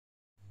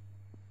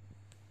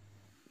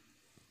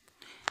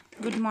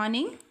Good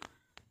morning.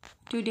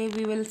 Today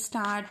we will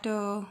start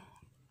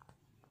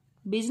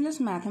business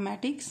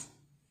mathematics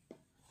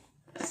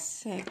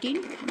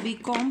second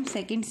bcom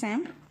second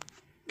sem,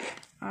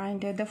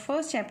 and the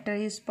first chapter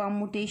is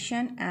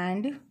permutation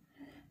and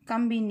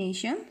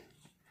combination.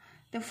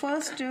 The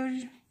first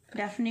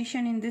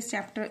definition in this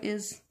chapter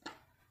is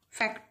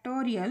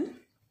factorial.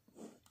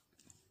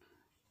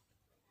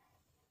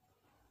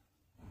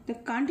 The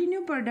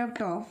continued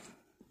product of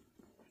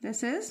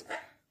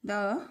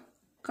the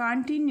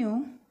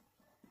continued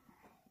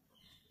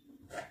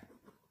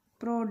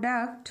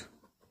product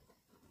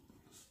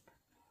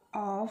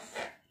of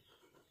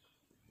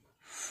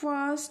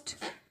first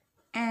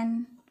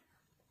and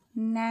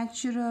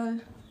natural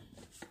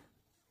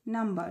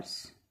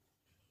numbers.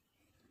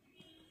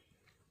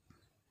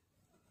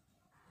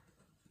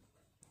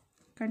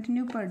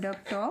 Continued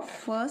product of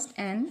first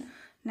and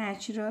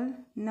natural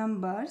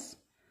numbers,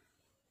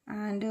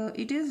 and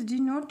it is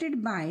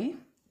denoted by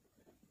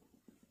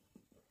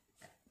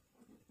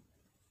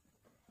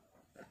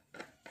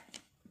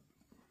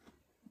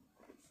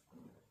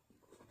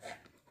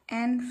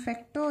n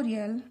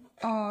factorial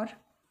or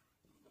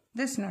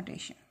this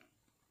notation.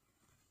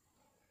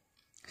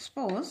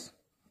 Suppose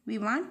we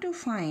want to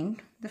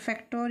find the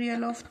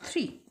factorial of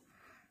 3.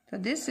 So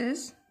this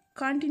is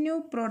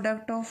continued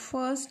product of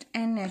first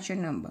and natural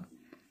number.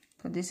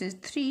 So this is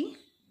 3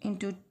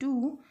 into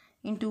 2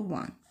 into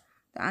 1.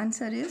 The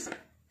answer is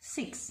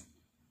 6.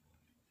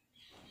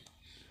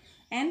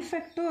 N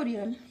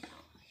factorial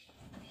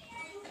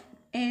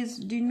is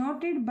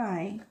denoted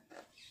by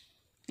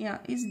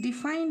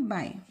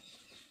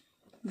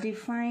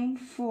defined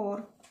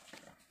for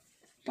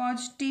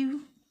positive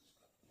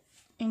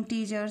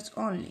integers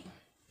only.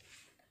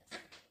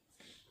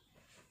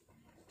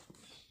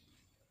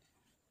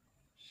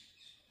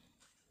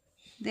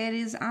 There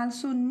is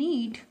also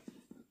need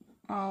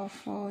of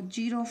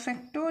 0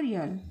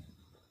 factorial,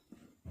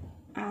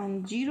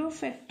 and 0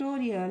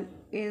 factorial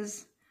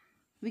is,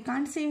 we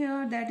can't say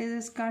here that it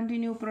is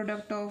continued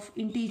product of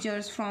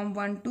integers from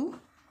 1 to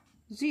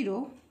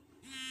 0.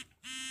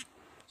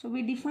 So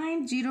we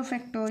define 0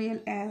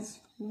 factorial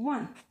as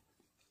 1.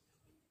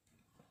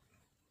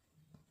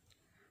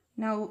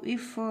 Now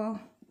if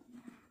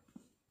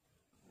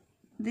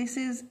this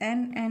is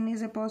n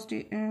is a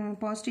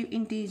positive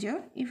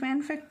integer, if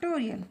n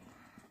factorial,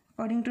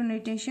 according to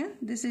notation,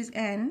 this is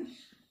n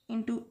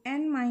into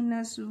n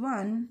minus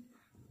 1,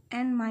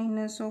 n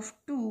minus of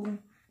 2,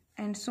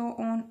 and so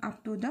on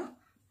up to the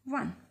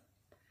 1.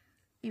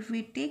 If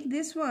we take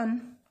this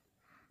one,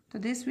 so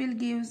this will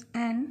give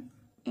n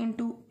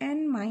into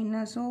n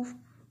minus of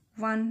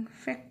 1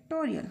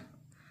 factorial.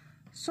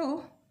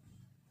 So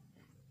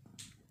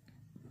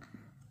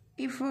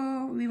if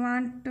we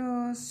want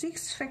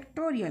 6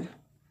 factorial,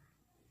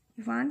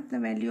 we want the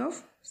value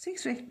of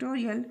 6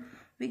 factorial,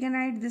 we can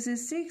write this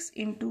is 6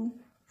 into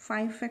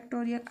 5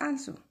 factorial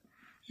also.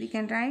 We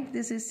can write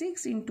this is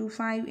 6 into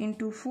 5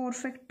 into 4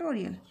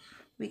 factorial.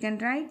 We can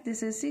write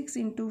this is 6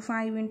 into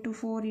 5 into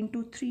 4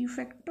 into 3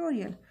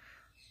 factorial.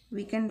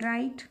 We can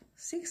write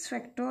 6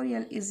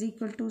 factorial is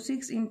equal to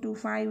 6 into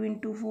 5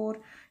 into 4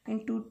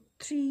 into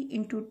 3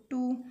 into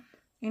 2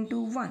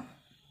 into 1.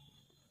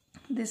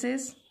 This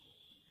is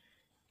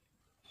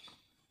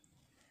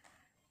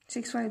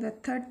 6 5 the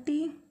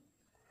 30,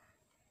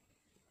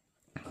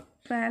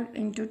 12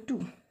 into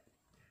 2.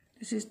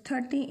 This is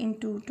 30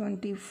 into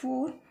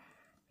 24.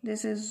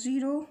 This is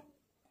 0,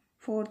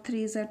 4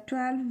 3 is a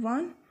 12,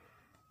 1,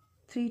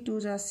 3 2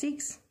 is a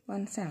 6,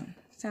 1 7,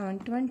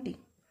 720.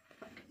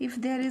 If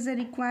there is a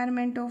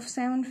requirement of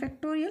 7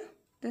 factorial,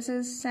 this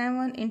is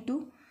 7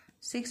 into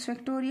 6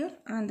 factorial,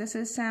 and this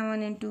is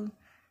 7 into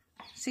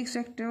 6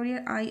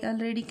 factorial. I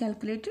already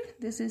calculated.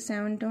 This is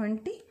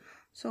 720.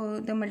 So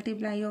the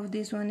multiply of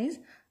this one is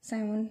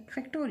 7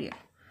 factorial.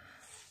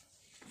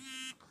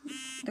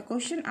 The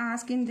question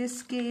asked in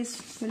this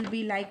case will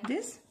be like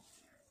this.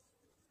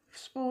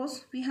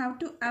 Suppose we have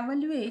to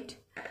evaluate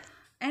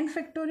n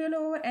factorial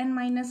over n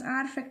minus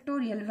r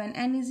factorial when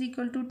n is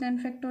equal to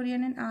 10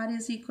 factorial and r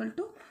is equal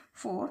to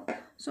 4.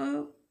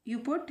 So you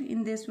put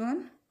in this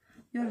one,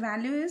 your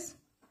value is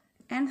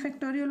n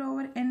factorial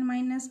over n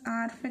minus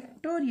r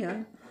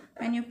factorial.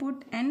 When you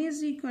put n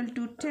is equal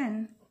to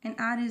 10 and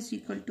r is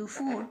equal to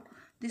 4,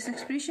 this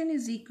expression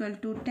is equal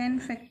to 10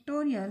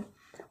 factorial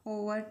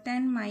over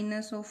 10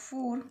 minus of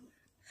 4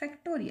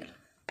 factorial.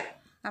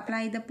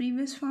 Apply the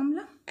previous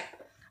formula.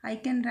 I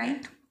can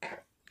write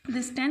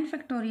this 10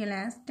 factorial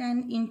as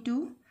 10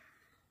 into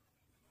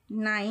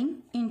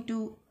 9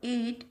 into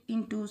 8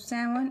 into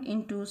 7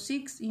 into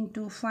 6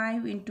 into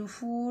 5 into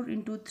 4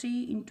 into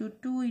 3 into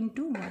 2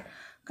 into 1.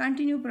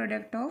 Continued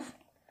product of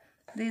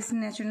these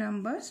natural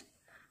numbers.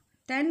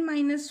 10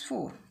 minus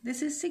 4,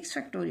 this is 6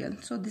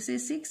 factorial. So this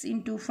is 6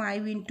 into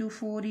 5 into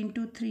 4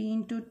 into 3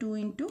 into 2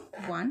 into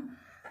 1.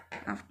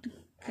 After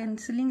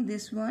cancelling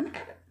this one,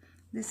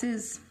 this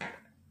is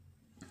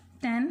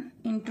 10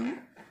 into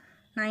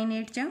 9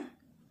 8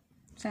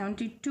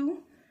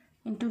 72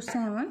 into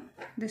 7.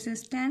 This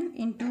is 10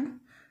 into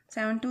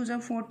 7 2s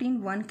are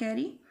 14, 1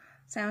 carry.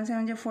 7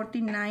 7 is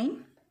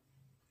 49,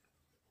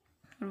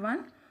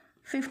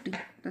 150.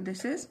 So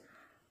this is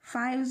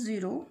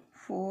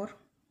 5040.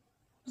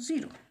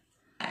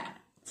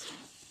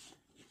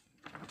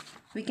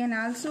 We can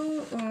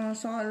also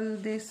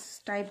solve this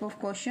type of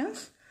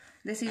questions.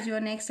 This is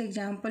your next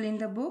example in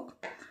the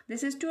book.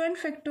 This is 2n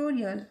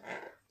factorial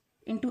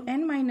into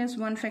n minus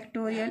 1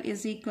 factorial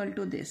is equal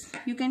to this.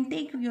 You can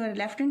take your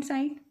left hand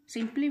side,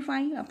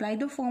 simplify, apply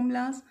the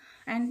formulas,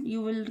 and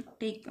you will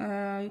take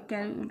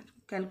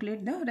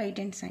calculate the right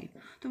hand side.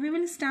 So we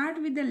will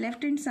start with the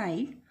left hand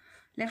side.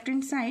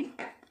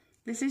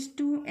 This is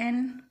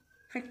 2n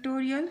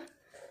factorial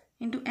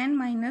into n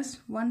minus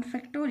 1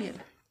 factorial.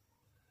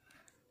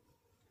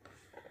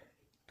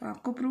 तो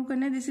आपको prove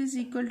करना है this is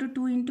equal to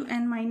 2 into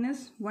n minus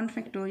 1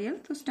 factorial.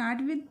 तो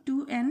start with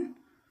 2n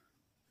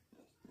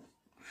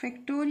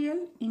factorial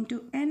into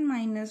n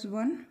minus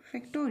 1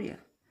 factorial.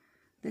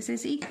 This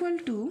is equal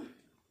to,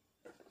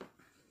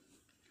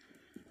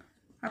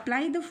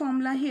 apply the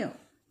formula here.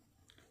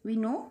 We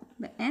know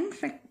the n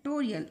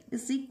factorial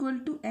is equal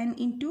to n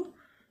into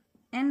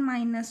n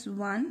minus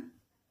 1,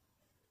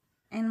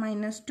 n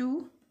minus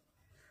 2,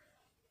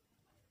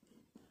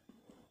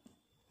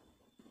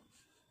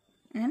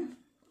 and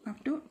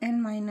up to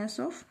n minus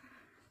of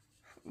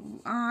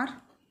r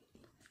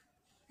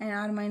and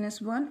r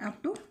minus 1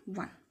 up to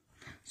 1.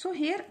 So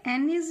here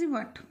n is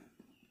what?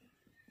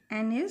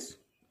 N is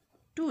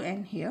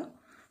 2n here.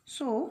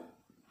 So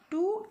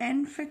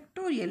 2n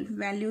factorial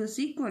value is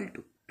equal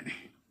to,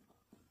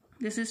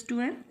 this is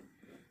 2n,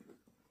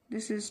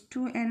 this is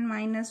 2n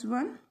minus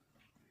 1,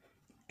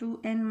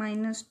 2n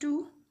minus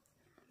 2,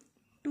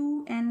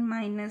 2n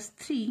minus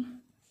 3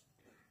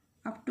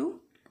 up to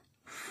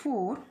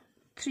 4,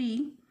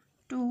 3,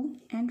 2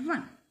 and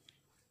 1.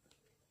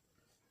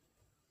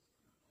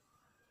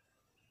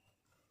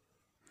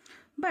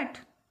 But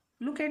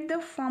look at the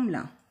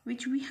formula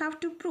which we have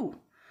to prove.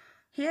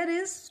 Here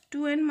is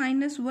 2n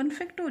minus 1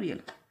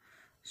 factorial.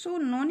 So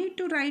no need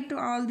to write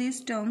all these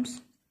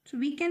terms. So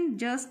we can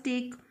just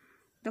take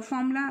the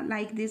formula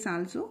like this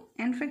also.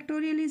 N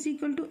factorial is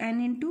equal to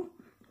n into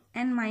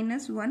n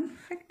minus 1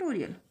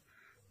 factorial.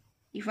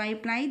 If I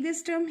apply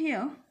this term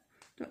here,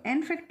 so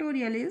n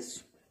factorial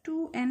is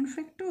 2n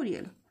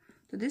factorial.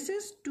 So this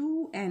is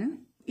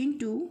 2n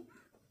into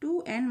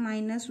 2n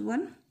minus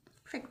 1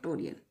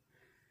 factorial.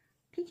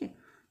 Okay,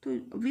 so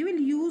we will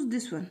use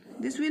this one.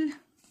 This will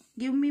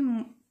give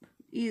me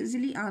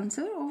easily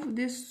answer of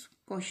this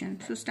question.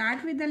 So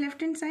start with the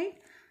left hand side.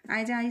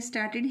 As I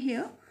started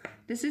here,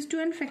 this is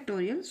 2n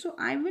factorial. So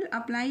I will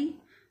apply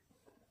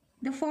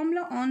the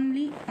formula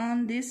only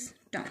on this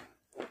term.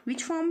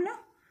 Which formula?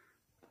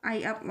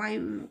 I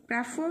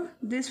prefer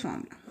this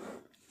formula.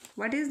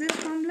 What is this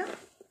formula?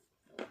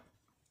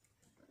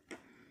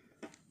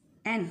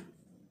 N,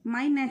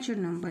 my natural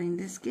number in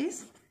this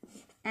case.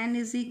 N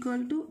is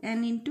equal to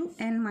n into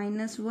n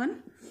minus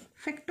 1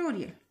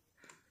 factorial.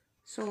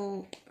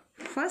 So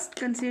first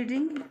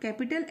considering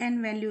capital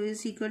N value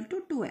is equal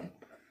to 2n.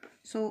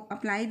 So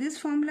apply this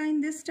formula in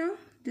this term.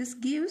 This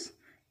gives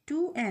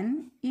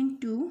 2n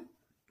into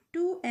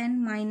 2n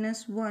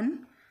minus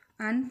 1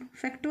 and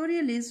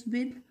factorial is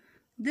with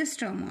this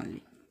term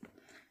only.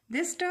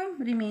 This term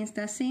remains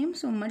the same,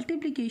 so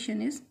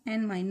multiplication is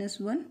n minus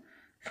 1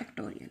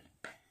 factorial.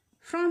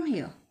 From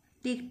here,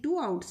 take 2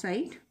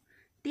 outside.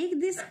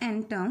 Take this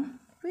n term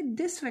with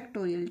this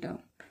factorial term.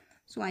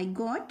 So I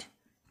got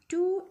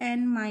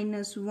 2n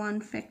minus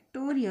 1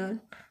 factorial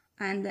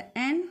and the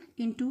n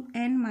into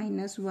n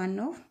minus 1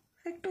 of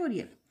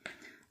factorial.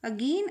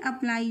 Again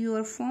apply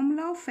your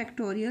formula of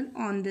factorial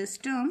on this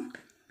term.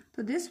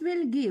 So this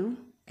will give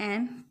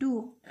n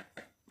to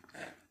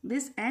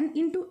this n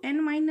into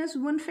n minus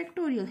 1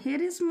 factorial.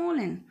 Here is small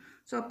n.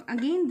 So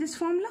again this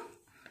formula.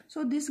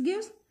 So this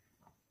gives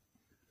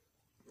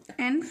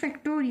n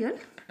factorial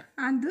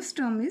and this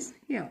term is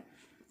here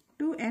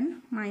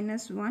 2n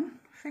minus 1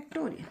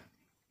 factorial.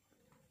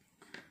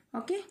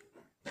 Okay,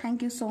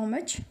 thank you so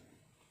much.